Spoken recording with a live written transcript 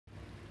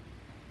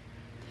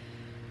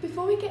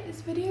Before we get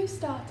this video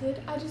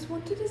started, I just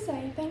wanted to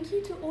say thank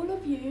you to all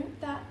of you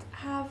that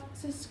have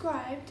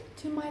subscribed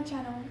to my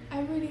channel.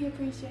 I really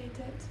appreciate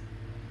it.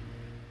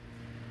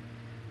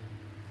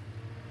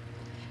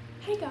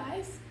 Hey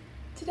guys,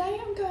 today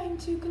I'm going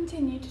to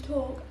continue to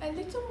talk a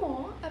little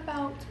more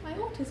about my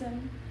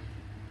autism,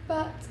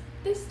 but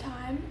this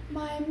time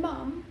my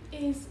mum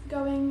is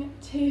going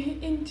to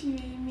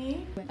interview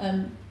me.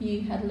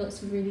 You had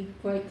lots of really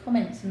great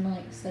comments and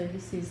likes, so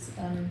this is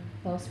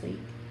last week.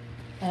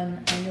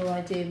 And your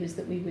idea was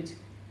that we would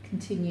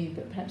continue,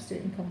 but perhaps do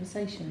it in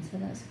conversation. So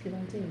that's a good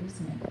idea,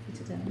 isn't it, for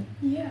today?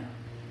 Yeah.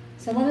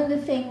 So one of the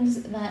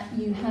things that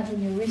you had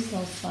on your wrist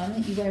last time,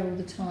 that you wear all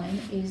the time,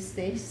 is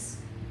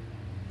this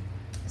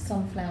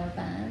sunflower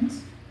band.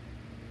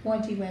 Why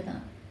do you wear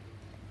that?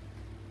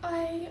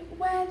 I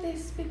wear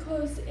this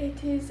because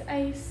it is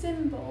a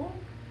symbol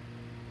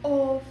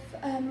of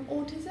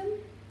autism,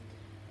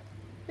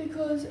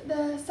 because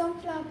the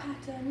sunflower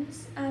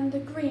patterns and the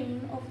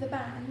green of the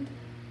band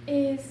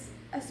is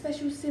a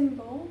special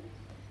symbol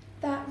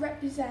that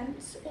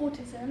represents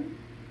autism,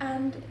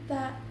 and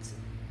that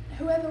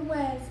whoever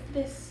wears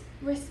this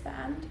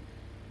wristband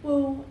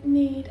will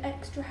need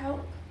extra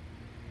help.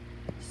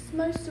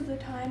 Most of the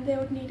time they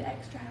would need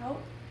extra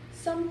help.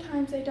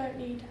 Sometimes they don't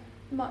need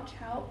much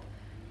help,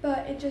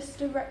 but it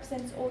just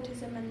represents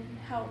autism and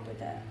help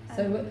with it.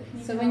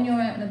 So when you're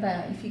out and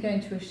about, if you go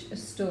into a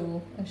store,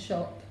 a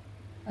shop,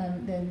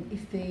 then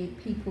if the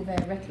people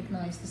there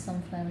recognise the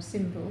sunflower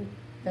symbol,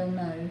 they'll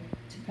know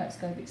to perhaps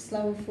go a bit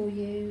slower for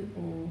you,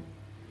 or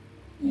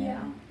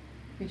yeah,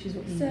 which is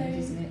what you need,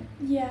 isn't it?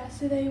 Yeah,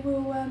 so they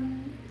will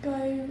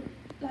go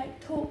like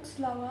talk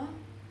slower,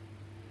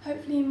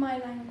 hopefully in my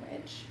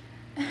language.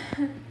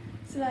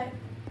 So like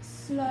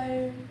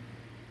slow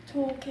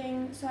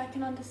talking so I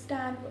can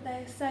understand what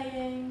they're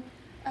saying,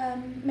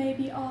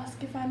 maybe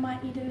ask if I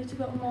might need a little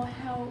bit more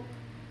help,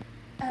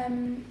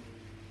 and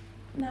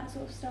that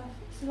sort of stuff.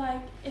 So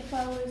like if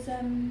I was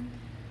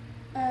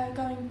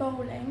going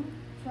bowling,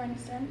 for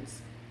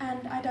instance,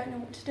 and I don't know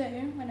what to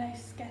do when I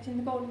get in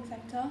the bowling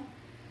centre,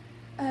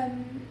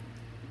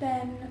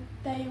 then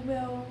they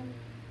will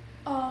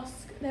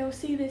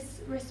see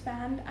this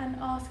wristband and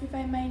ask if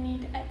I may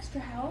need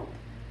extra help,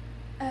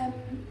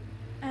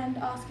 and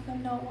ask if I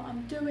know what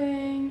I'm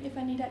doing, if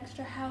I need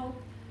extra help,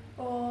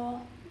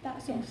 or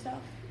that sort of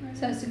stuff. Really.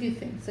 So that's a good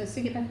thing. So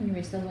stick it back on your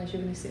wrist, otherwise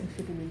you're going to sit and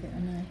fiddle with it, I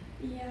know.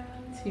 Yeah.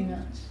 Too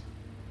much.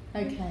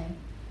 Okay.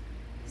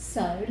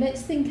 So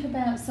let's think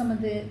about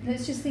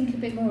let's just think a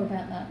bit more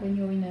about that when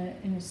you're in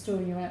a store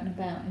and you're out and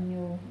about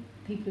and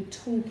people are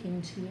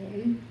talking to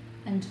you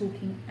and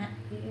talking at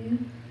you.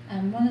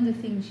 And one of the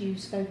things you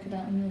spoke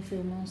about in your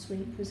film last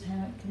week was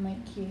how it can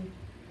make you,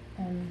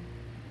 I can't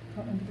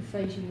remember the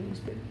phrase you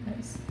used, but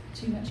it's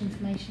too much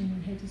information in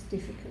your head is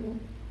difficult.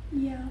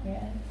 Yeah.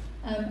 Yeah.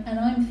 And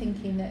I'm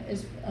thinking that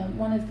as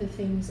one of the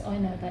things I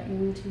know about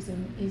your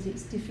autism is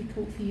it's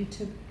difficult for you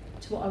to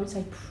what I would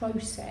say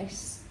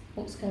process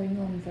what's going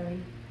on very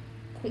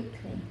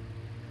quickly.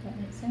 Does that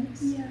make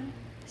sense? Yeah.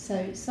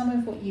 So some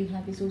of what you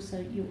have is also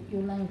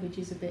your language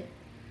is a bit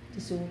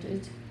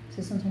disordered,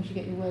 so sometimes you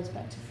get your words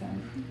back to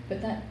front,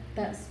 but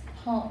that's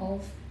part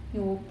of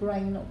your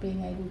brain not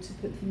being able to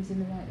put things in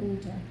the right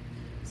order.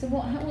 So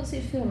what's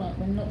it feel like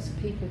when lots of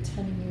people are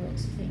telling you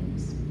lots of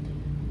things?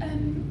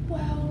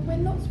 Well,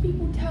 when lots of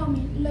people tell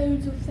me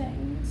loads of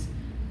things,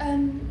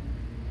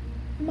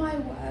 my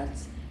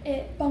words,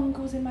 it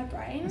bungles in my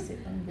brain. Yes,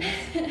 it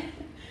bungles.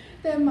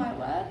 They're my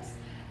words.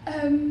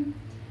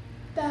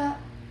 That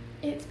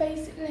it's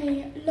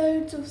basically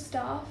loads of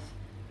stuff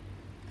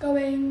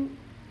going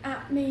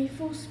at me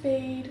full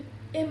speed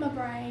in my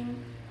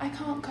brain. I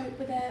can't cope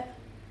with it,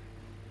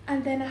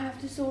 and then I have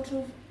to sort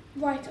of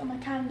write it on my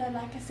calendar,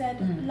 like I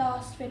said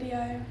last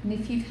video. And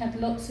if you've had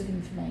lots of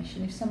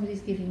information, if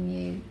somebody's giving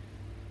you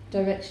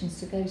directions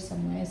to go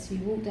somewhere, so you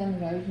walk down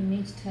the road, you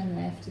need to turn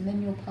left, and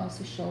then you'll pass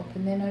a shop,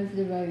 and then over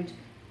the road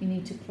you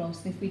need to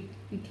cross. And if we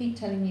keep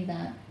telling you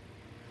that,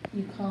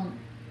 you can't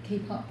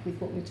keep up with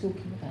what we're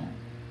talking about.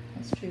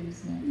 That's true,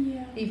 isn't it?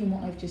 Yeah. Even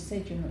what I've just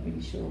said, you're not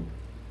really sure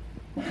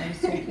what I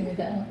was talking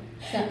about.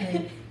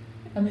 Exactly.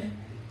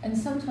 And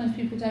sometimes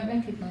people don't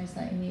recognise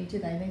that in you, do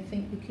they? They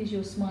think because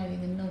you're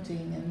smiling and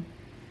nodding and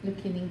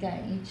looking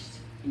engaged,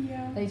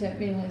 they don't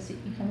realise that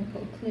you haven't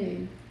got a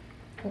clue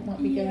what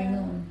might be going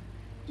on.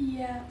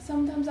 Yeah,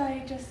 sometimes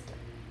I just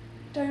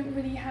don't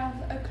really have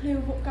a clue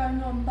of what's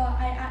going on, but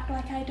I act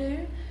like I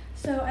do.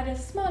 So I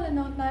just smile and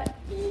nod like,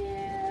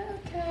 yeah,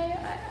 okay,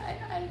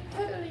 I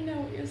totally know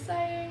what you're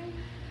saying.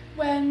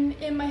 When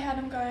in my head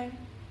I'm going,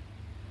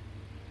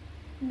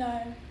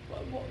 no,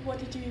 what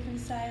did you even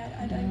say?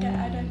 I don't get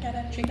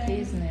anything.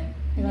 Tricky, isn't it?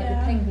 You're like the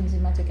penguins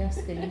in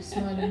Madagascar, you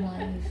smile and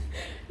wave.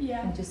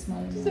 Yeah. And just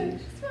smile and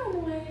wave. Smile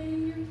and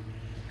wave.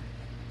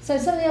 So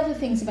some of the other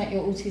things about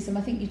your autism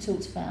I think you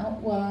talked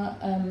about were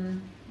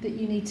that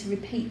you need to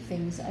repeat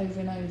things over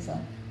and over.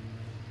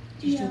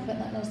 Did you talk about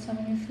that last time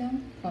on your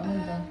film? Can't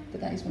remember, but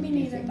that is one Me of the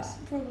neither, things.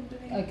 but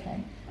probably. Okay.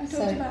 I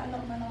talked about a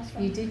lot in my last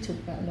film. You did talk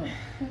about a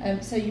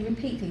lot. So you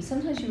repeat things.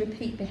 Sometimes you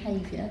repeat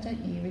behaviour,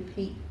 don't you? You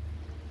repeat.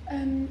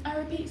 I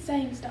repeat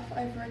saying stuff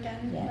over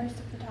again most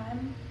of the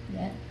time.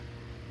 Yeah.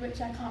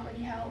 Which I can't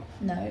really help.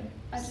 No.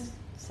 I just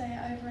say it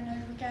over and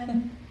over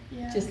again.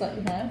 Yeah. Just like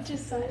you have.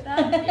 Just like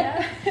that.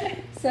 Yeah.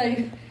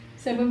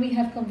 So when we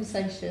have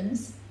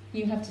conversations,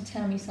 you have to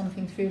tell me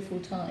something 3 or 4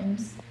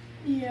 times.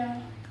 Yeah.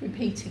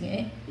 Repeating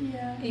it.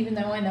 Yeah. Even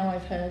though I know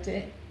I've heard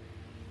it.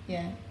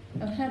 Yeah.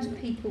 And how do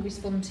people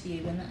respond to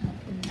you when that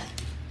happens?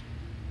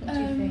 What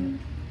do you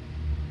think?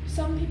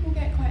 Some people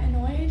get quite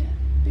annoyed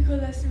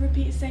because they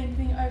repeat the same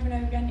thing over and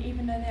over again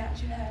even though they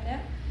actually heard it.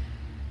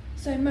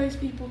 So most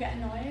people get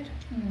annoyed.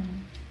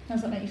 How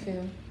does that make you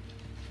feel?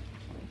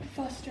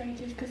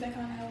 Frustrated because they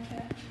can't help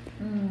it.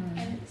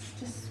 And it's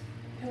just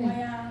who I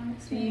am.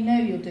 So you know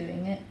you're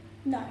doing it?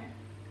 No.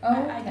 Oh,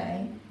 I okay.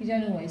 don't. You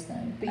don't always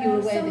know, but you're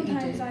aware that you do.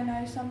 Sometimes I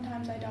know,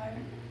 sometimes I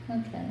don't.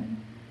 Okay,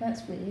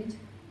 that's weird.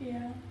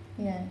 Yeah.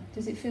 Yeah.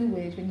 Does it feel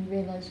weird when you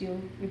realise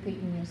you're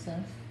repeating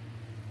yourself?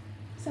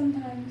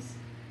 Sometimes.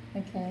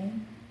 Okay.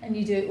 And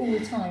you do it all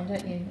the time,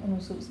 don't you, on all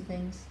sorts of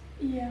things?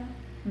 Yeah.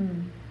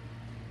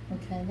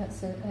 Okay,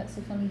 that's a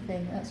funny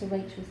thing. That's a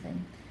Rachel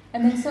thing.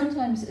 And then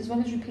sometimes, as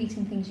well as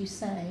repeating things you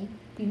say,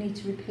 you need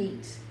to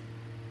repeat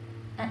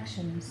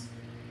actions.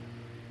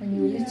 When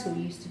you were little,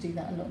 you used to do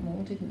that a lot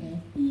more, didn't you?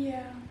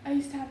 Yeah, I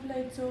used to have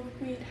loads of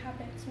weird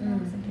habits when I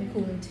was a kid. We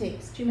call them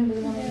tics. Do you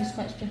remember the one where you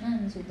scratched your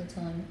hands all the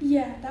time?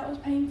 Yeah, that was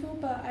painful,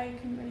 but I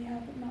couldn't really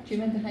help it much. Do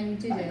you remember how you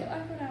did it? I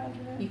got out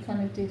of it. You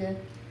kind of did a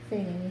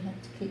thing and you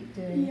had to keep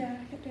doing. Yeah,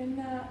 I kept doing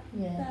that.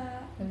 Yeah,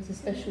 that. there was a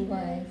special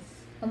way.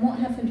 And what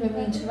happened when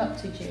we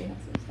interrupted you?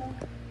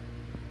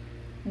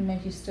 We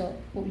made you stop.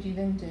 What would you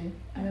then do?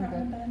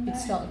 Remember? You'd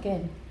start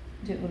again.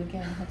 Do it all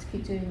again. You had to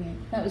keep doing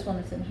it. That was one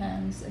of them,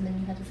 hands, and then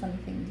you had a funny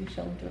thing with your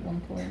shoulder at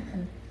one point.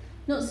 And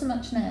not so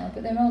much now,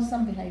 but there are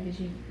some behaviours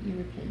you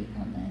repeat,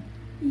 aren't there?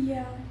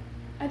 Yeah.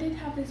 I did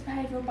have this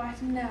behavioural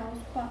biting nails,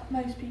 but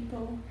most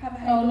people have a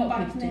behavioural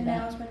biting their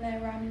nails when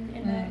they're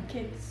in their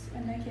kids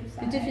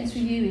The difference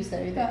with you is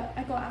though that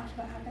I got out of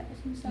that habit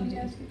with some you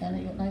years I know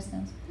you got nice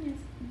nails. Yes.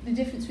 The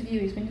difference with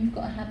you is when you've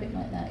got a habit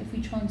like that, if we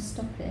try and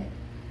stop it,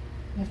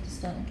 you have to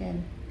start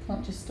again. You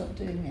can't just stop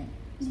doing it.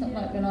 It's not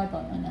like when I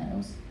bite my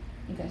nails,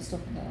 you go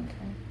stop and go,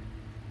 okay.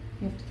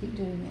 You have to keep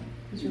doing it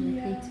because you're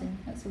repeating.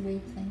 That's a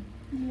weird thing.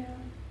 Yeah.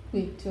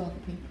 Weird to other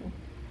people.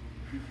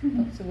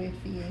 Not so weird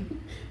for you.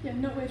 Yeah,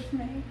 not weird for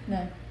me.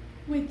 No.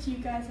 Weird to you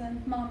guys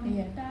and mum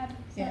and dad.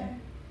 So. Yeah.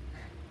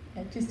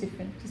 Yeah, just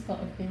different. Just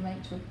part of being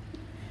Rachel.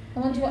 I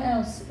wonder what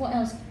else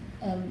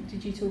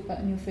did you talk about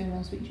in your film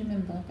last week? Do you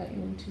remember about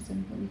your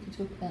autism? What we could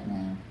talk about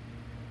now?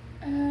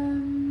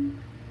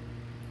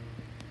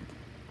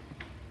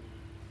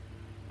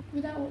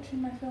 Without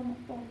watching my film,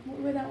 or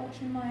without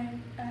watching my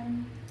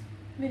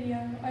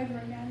video over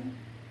again,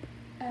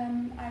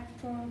 I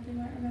probably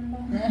won't remember.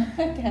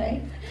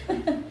 Okay.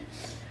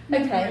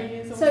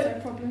 Okay. So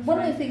one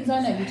of the things I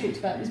know you talked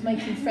about was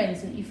making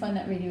friends, and you find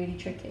that really, really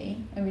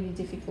tricky and really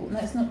difficult. And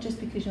that's not just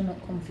because you're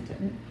not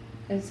confident.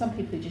 There's some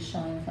people are just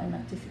shy and find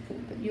that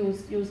difficult, but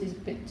yours is a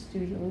bit to do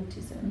with your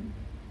autism.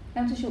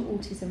 How does your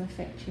autism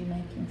affect you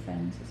making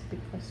friends? It's a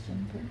big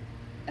question, but.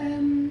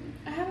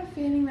 I have a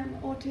feeling that my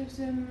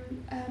autism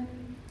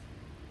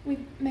with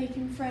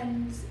making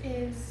friends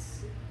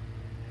is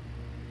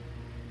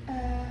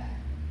I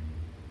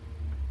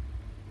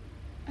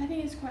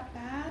think it's quite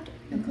bad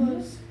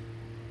because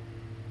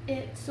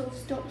it sort of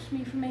stops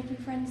me from making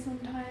friends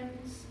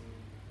sometimes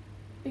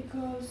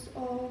because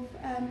of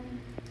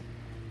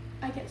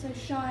I get so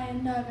shy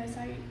and nervous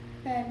I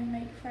barely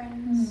make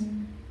friends.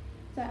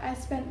 So I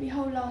spent the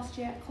whole last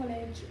year at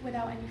college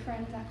without any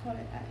friends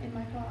in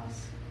my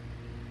class.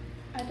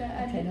 Not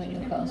in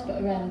your class,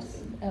 but around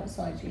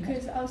outside you.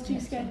 Because I was too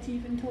scared to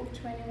even talk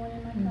to anyone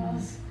in my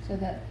class.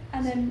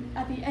 And then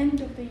at the end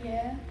of the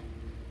year,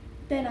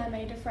 then I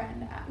made a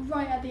friend.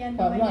 Right at the end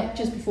of the year.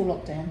 Just before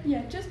lockdown.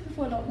 Yeah, just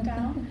before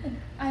lockdown,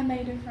 I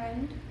made a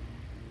friend.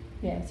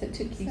 Yeah, so it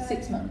took you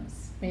 6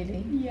 months,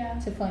 really,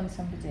 to find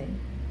somebody.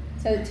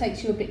 So it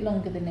takes you a bit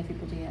longer than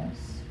everybody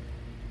else.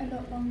 A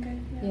lot longer,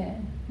 yeah. Yeah,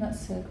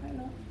 that's quite a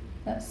lot.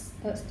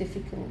 That's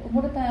difficult. And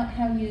what about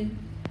how you,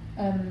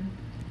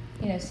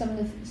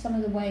 some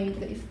of the way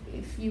that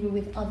if you were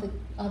with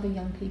other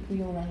young people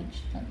your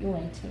age, like you're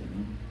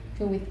 18, if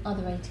you're with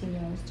other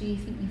 18-year-olds, do you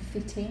think you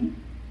fit in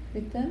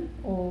with them,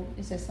 or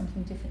is there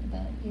something different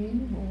about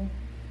you, or?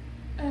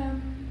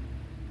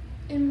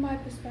 In my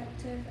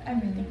perspective,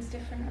 everything's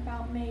different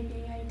about me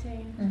being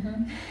 18.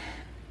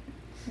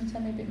 Can you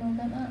tell me a bit more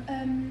about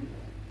that?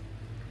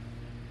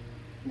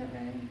 Not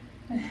really.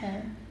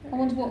 Okay. I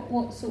wonder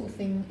what sort of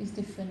thing is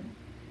different.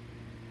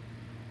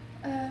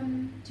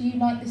 Do you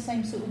like the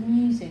same sort of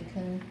music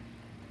and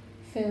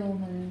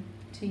film and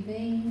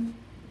TV?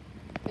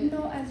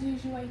 Not as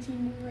usual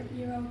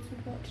 18-year-olds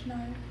would watch,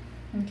 no.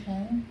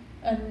 Okay.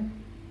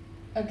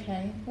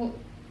 Okay. Do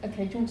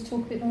you want to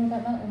talk a bit more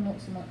about that, or not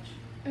so much?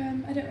 I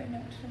don't really know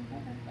what to talk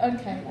about.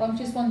 Okay, well I'm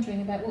just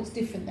wondering about what's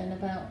different then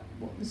about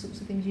what the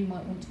sorts of things you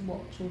might want to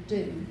watch or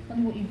do. I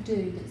wonder what you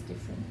do that's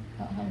different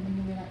at home when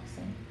you're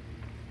relaxing.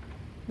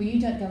 Well,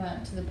 you don't go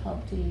out to the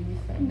pub, do you,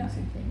 with friends No.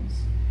 and things?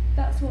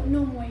 That's what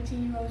normal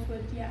 18-year-olds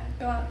would,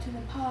 go out to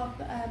the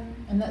pub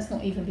And that's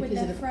not even with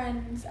because their of the...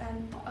 friends,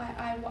 and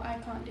I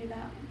can't do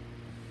that.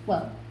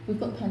 Well, we've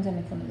got the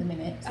pandemic on at the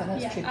minute, so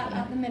that's tricky.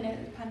 At the minute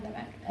of the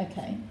pandemic.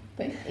 Okay,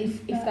 but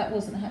if that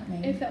wasn't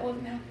happening... If that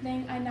wasn't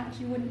happening, I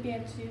naturally wouldn't be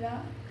able to do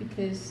that.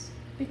 Because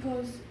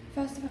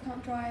first of all, I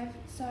can't drive,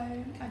 so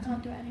I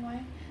can't do it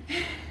anyway.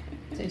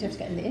 So you'd have to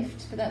get a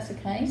lift, but that's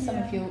okay. Some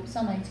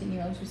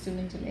 18-year-olds will still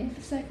need a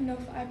lift. Second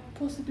off, I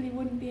possibly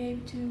wouldn't be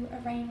able to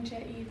arrange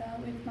it either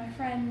with my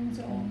friends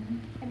or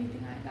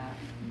anything like that.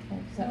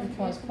 Okay, because that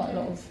requires quite a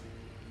lot of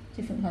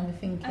different kind of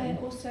thinking. And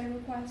it also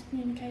requires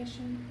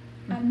communication,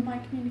 and my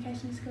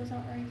communication skills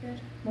aren't very good.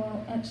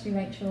 Well, actually,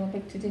 Rachel, I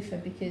beg to differ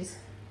because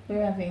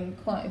we're having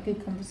quite a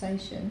good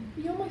conversation.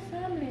 You're my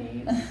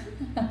family.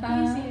 It's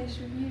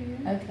easy-ish with you.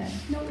 Okay.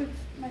 Not with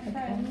my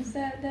friends.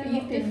 They're a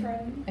lot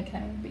different.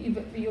 Okay,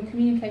 but your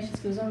communication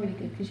skills are really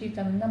good because you've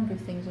done a number of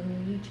things on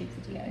your YouTube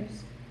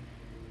videos,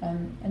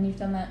 and you've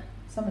done that,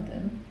 some of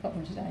them, apart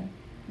from today.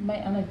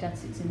 I know Dad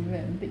sits in the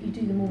room, but you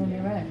do them all on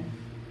your own.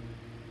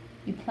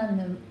 You plan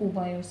them all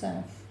by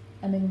yourself,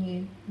 and then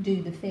you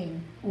do the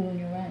thing all on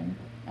your own,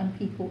 and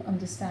people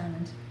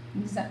understand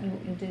exactly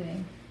what you're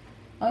doing.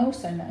 I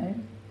also know.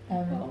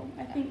 Well,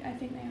 I think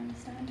they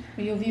understand.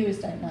 Well, your viewers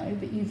don't know,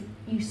 but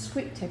you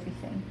script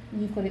everything.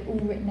 And you've got it all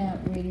written out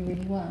really,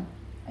 really well,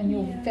 and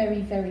you're very,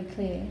 very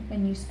clear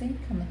when you speak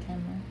on the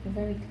camera. You're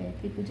very clear.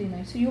 People do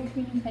know. So your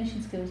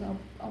communication skills are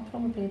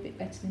probably a bit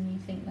better than you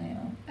think they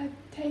are. I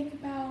take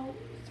about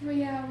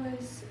 3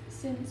 hours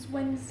since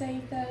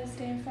Wednesday,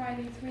 Thursday, and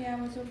Friday. 3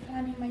 hours of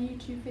planning my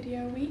YouTube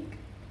video a week.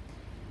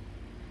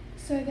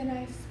 So then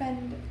I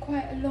spend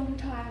quite a long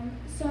time.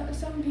 So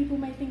some people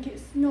may think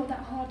it's not that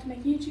hard to make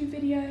a YouTube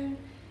video.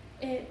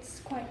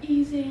 It's quite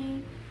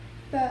easy,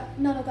 but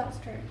none of that's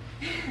true.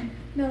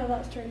 None of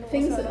that's true.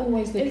 Things that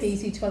always look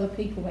easy to other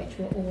people,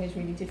 Rachel, are always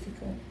really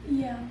difficult.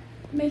 Yeah,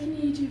 making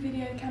a YouTube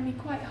video can be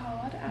quite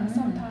hard at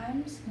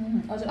sometimes.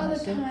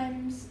 Other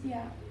times,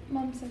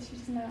 Mum says she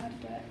doesn't know how to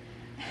do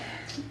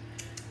it.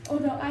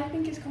 Although I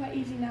think it's quite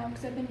easy now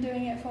because I've been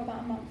doing it for about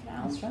a month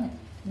now. That's right.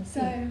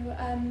 So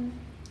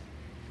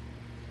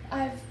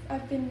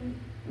I've been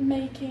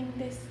making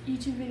this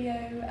YouTube video,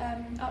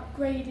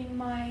 upgrading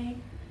my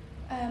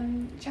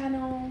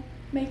channel,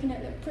 making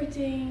it look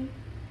pretty,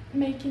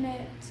 making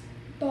it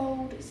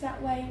bold, so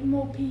that way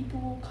more people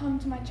will come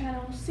to my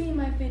channel, see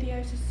my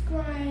videos,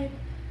 subscribe,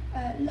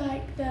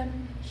 like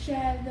them,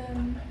 share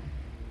them.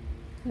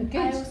 Good.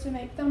 I also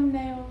make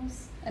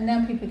thumbnails. And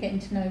now people are getting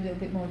to know a little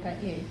bit more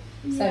about you.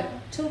 So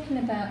talking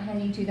about how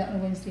you do that on a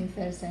Wednesday and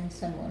Thursday and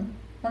so on,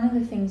 one of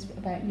the things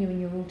about you and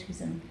your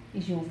autism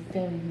is you're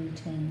very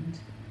routined.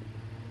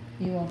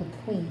 You are the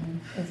queen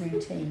of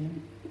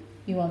routine.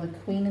 You are the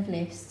queen of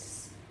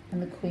lists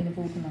and the queen of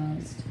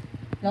organised.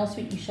 Last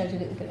week you showed a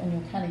little bit on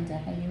your calendar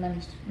how you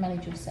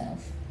manage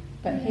yourself.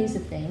 But here's the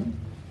thing,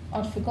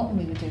 I'd forgotten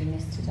we were doing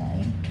this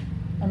today,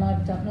 and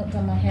I've not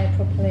done my hair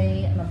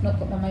properly, and I've not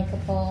got my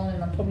makeup on,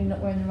 and I'm probably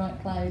not wearing the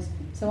right clothes.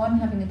 So I'm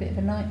having a bit of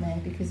a nightmare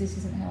because this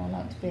isn't how I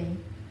like to be,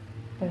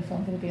 but if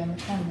I'm going to be on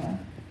the camera.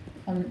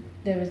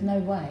 There is no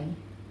way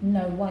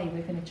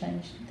we're going to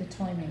change the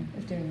timing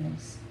of doing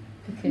this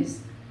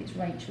because it's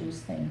Rachel's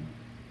thing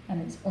and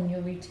it's on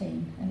your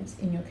routine and it's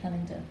in your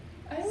calendar.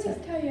 I always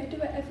tell you I do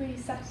it every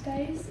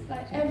Saturdays,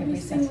 like every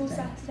single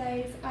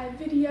Saturdays. I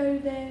video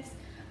this,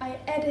 I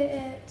edit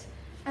it,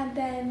 and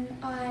then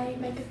I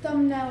make a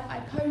thumbnail,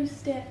 I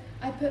post it,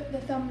 I put the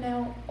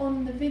thumbnail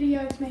on the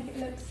video to make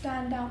it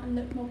stand out and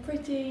look more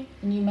pretty.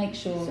 And you make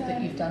sure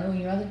that you've done all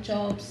your other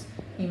jobs,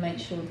 you make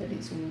sure that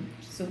it's all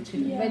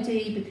sorted and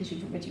ready because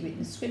you've already written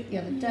the script the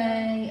other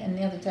day, and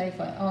the other day if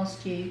I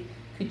asked you,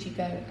 could you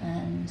go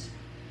and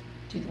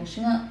do the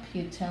washing up,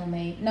 you'd tell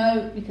me,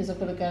 no, because I've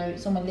got to go,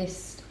 it's on my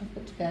list, I've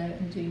got to go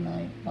and do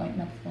my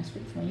writing up of my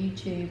script for my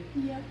YouTube.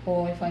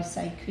 Or if I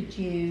say, could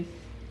you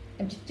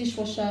empty the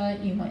dishwasher,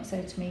 you might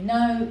say to me,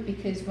 no,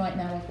 because right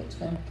now I've got to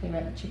go and clear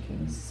out the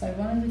chickens. So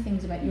one of the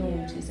things about your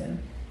autism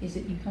is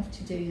that you have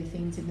to do the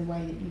things in the way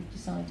that you've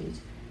decided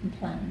and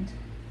planned.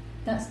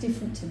 That's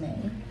different to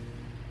me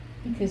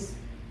because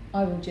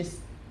I will just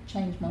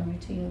change my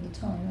routine all the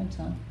time, won't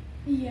I?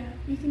 Yeah,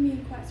 you can be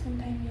quite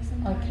spontaneous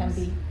sometimes. I can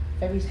be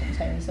very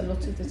spontaneous a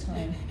lot of the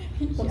time.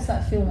 What's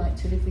that feel like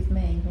to live with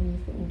me when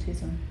you've got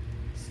autism?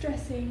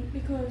 Stressing,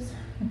 because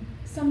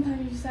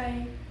sometimes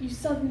you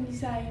suddenly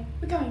say,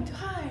 we're going to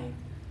hide,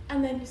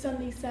 and then you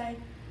suddenly say,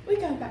 we're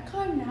going back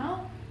home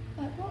now.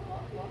 Like,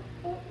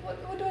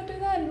 what do I do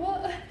then?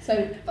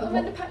 But I'm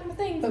meant to pack my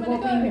things. But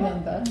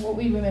what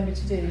we remember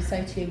to do is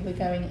say to you, we're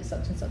going at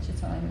such and such a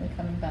time and we're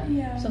coming back.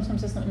 Yeah.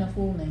 Sometimes that's not enough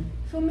warning.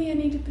 For me, I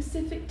need a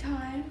specific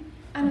time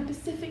and a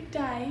specific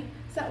day,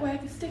 so that way I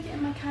can stick it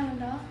in my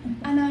calendar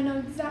and I know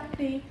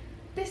exactly,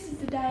 this is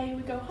the day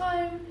we go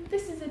home,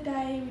 this is the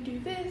day we do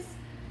this,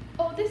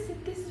 oh, this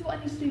is what I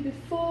might need to do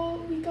before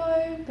we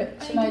go. But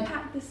I need to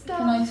pack the stuff.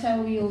 Can I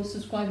tell your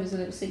subscribers a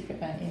little secret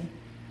about you?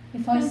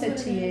 If I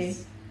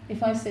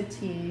said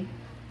to you,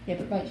 yeah,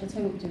 but Rachel, I'll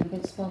tell you what we do, we'll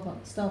go to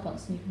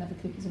Starbucks and you can have a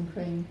cookies and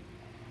cream.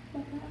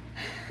 Like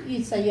that.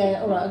 You'd say,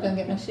 yeah, alright, I'll go and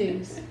get my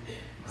shoes.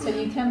 So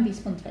you can be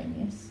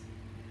spontaneous.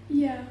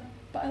 Yeah,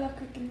 but I love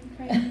cooking and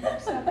cream from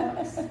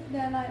Starbucks.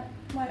 They're like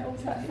my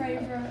ultimate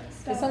favourite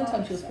Starbucks. But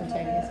sometimes you're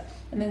spontaneous.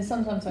 And then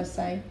sometimes I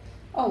say,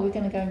 oh, we're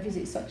going to go and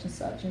visit such and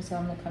such, and so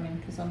I'm not coming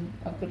because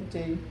I've got to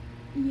do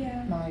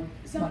my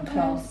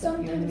class.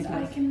 Sometimes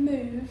I can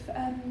move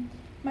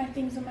my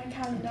things on my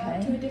calendar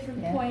to a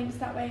different point, so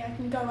that way I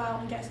can go out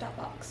and get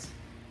Starbucks,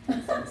 for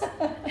instance.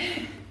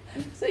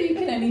 So you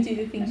can only do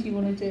the things you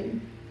want to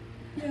do.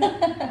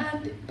 Yeah,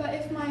 but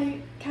if my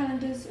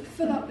calendar's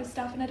full up with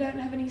stuff and I don't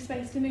have any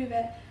space to move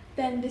it,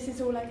 then this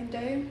is all I can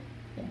do.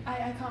 Yeah.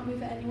 I can't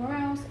move it anywhere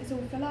else, it's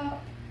all full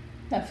up.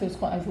 That feels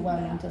quite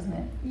overwhelming, doesn't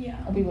it? Yeah.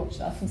 We watch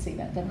that, I can see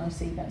that, don't I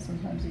see that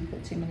sometimes you've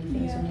got too many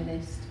things on your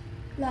list.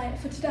 Like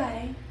for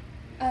today,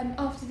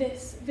 after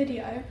this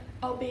video,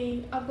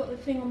 I've got the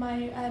thing on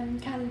my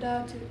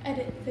calendar to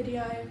edit the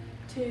video,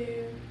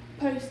 to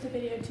post the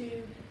video,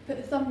 to put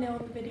the thumbnail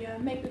on the video,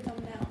 make the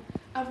thumbnail.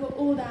 I've got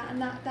all that,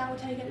 and that will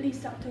take at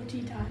least up till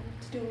tea time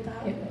to do all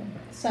that. It will.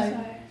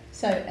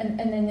 So and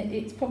then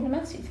it's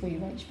problematic for you,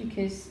 Rach,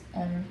 because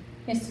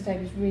yesterday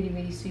was really,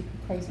 really super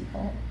crazy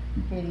hot,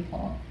 really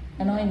hot.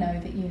 And I know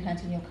that you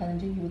had in your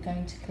calendar you were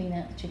going to clean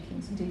out the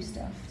chickens and do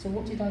stuff. So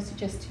what did I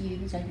suggest to you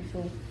the day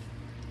before?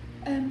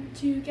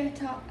 To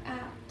get up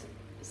at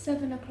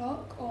 7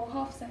 o'clock or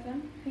 7:30, I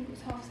think it was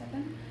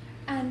 7:30,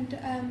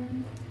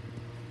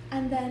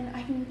 and then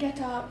I can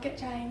get up, get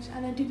changed,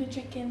 and then do the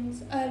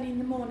chickens early in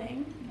the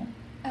morning,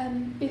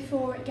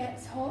 before it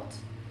gets hot,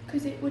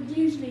 because it would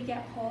usually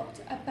get hot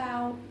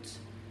about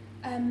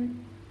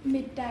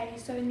midday,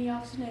 so in the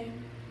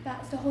afternoon.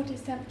 That's the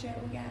hottest temperature it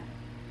will get.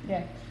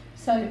 Yeah.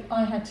 So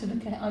I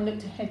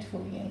looked ahead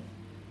for you.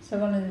 So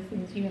one of the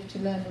things you have to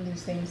learn all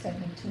these things, don't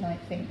you, to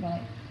think,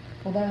 right,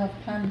 although I've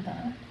planned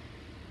that,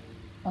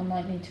 I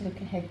might need to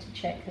look ahead to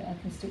check that I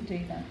can still do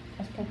that.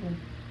 That's a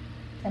problem.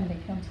 Can be,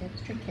 can't it?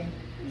 It's tricky.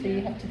 So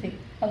you have to think,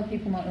 other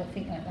people might not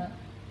think like that.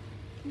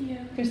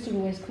 Yeah. Crystal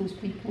always calls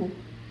people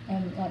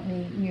like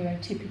me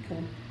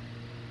neurotypical.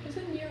 Is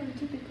it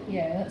neurotypical?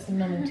 Yeah, that's a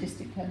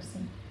non-autistic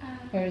person.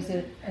 Whereas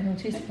an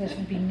autistic person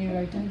would be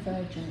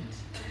neurodivergent.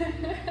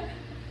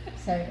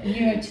 So a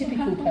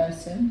neurotypical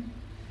person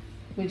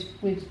would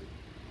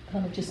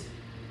kind of just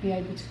be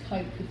able to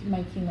cope with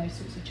making those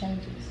sorts of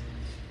changes.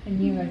 A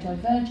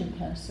neurodivergent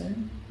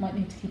person might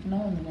need to keep an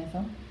eye on the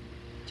weather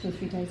 2 or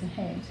 3 days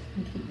ahead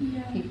and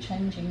keep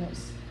changing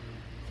what's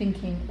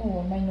thinking,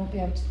 I may not be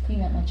able to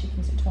clean out my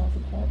chickens at 12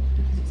 o'clock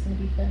because it's going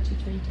to be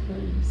 33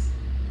 degrees.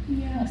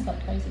 Yeah. That's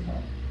like crazy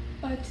hot.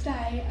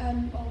 Today,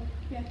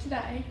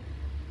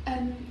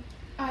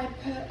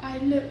 I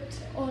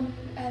looked on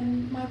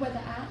my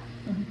weather app,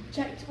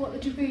 checked what the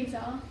degrees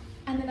are,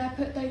 and then I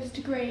put those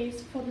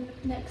degrees for the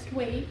next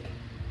week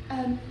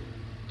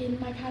in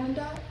my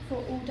calendar for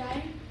all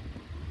day.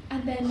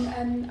 And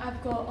then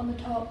I've got on the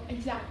top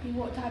exactly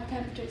what type of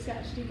temperature it's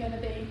actually going to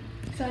be.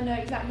 So I know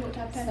exactly what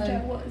type of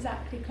temperature, what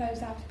exactly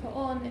clothes I have to put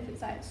on, if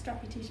it's like a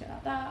strappy t-shirt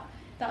like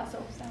that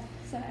sort of stuff.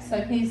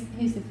 So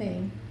here's the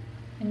thing,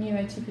 a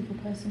neurotypical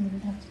person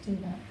wouldn't have to do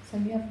that. So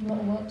you have a lot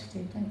of work to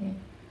do, don't you?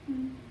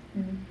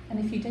 And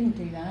if you didn't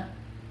do that,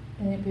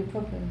 then it'd be a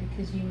problem,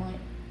 because you might,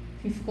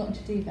 if you've forgotten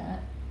to do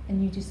that,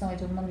 and you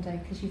decide on Monday,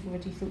 because you've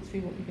already thought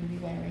through what you're going to be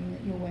wearing,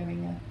 that you're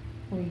wearing a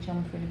woolly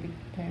jumper and a big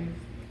pair of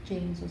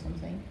jeans or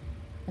something,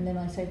 and then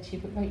I said to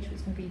you, but Rachel,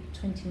 it's going to be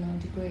 29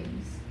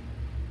 degrees,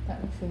 that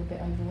would feel a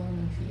bit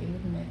overwhelming for you,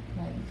 wouldn't it?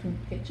 Like, you can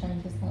get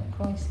changed, it's like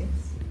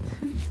crisis.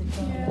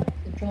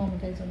 The drama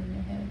goes on in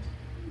your head.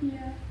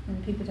 Yeah.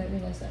 And people don't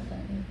realise that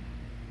about you.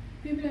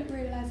 People don't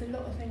realise a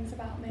lot of things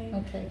about me.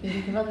 Okay, can you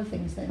think of other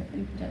things then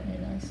people don't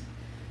realise?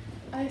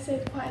 I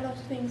said quite a lot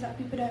of things that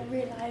people don't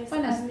realise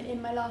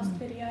in my last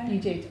video. You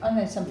did. I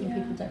know something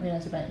people don't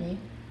realise about you.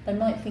 They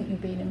might think you're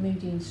being a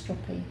moody and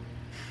stroppy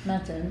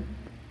madam,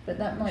 but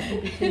that might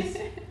be because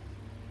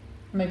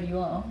maybe you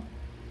are.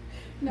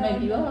 No,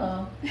 maybe you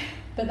are.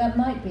 But that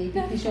might be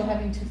because you're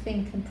having to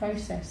think and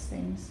process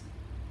things,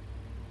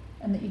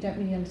 and that you don't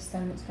really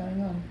understand what's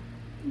going on.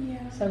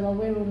 Yeah. So while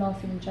we're all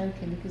laughing and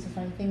joking because the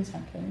funny things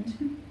happened,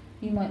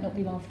 you might not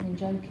be laughing and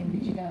joking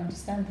because you don't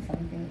understand the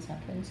funny thing that's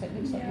happened, so it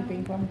looks like you're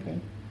being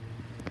grumpy.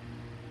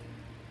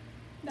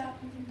 That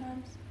happens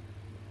sometimes.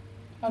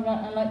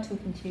 I like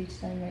talking to you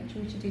today,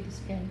 Rachel. We should do this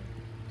again.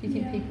 Do you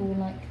think people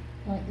will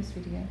like this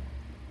video?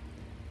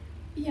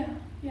 Yeah.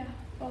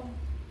 Well,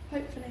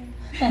 hopefully.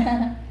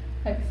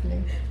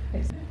 Hopefully.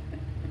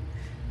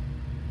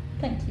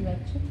 Thank you,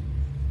 Rachel.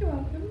 You're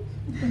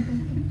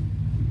welcome.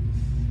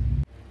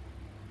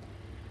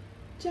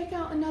 Check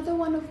out another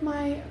one of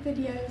my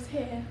videos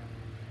here.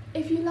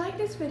 If you like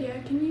this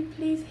video, can you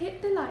please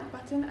hit the like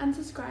button and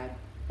subscribe?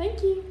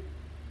 Thank you.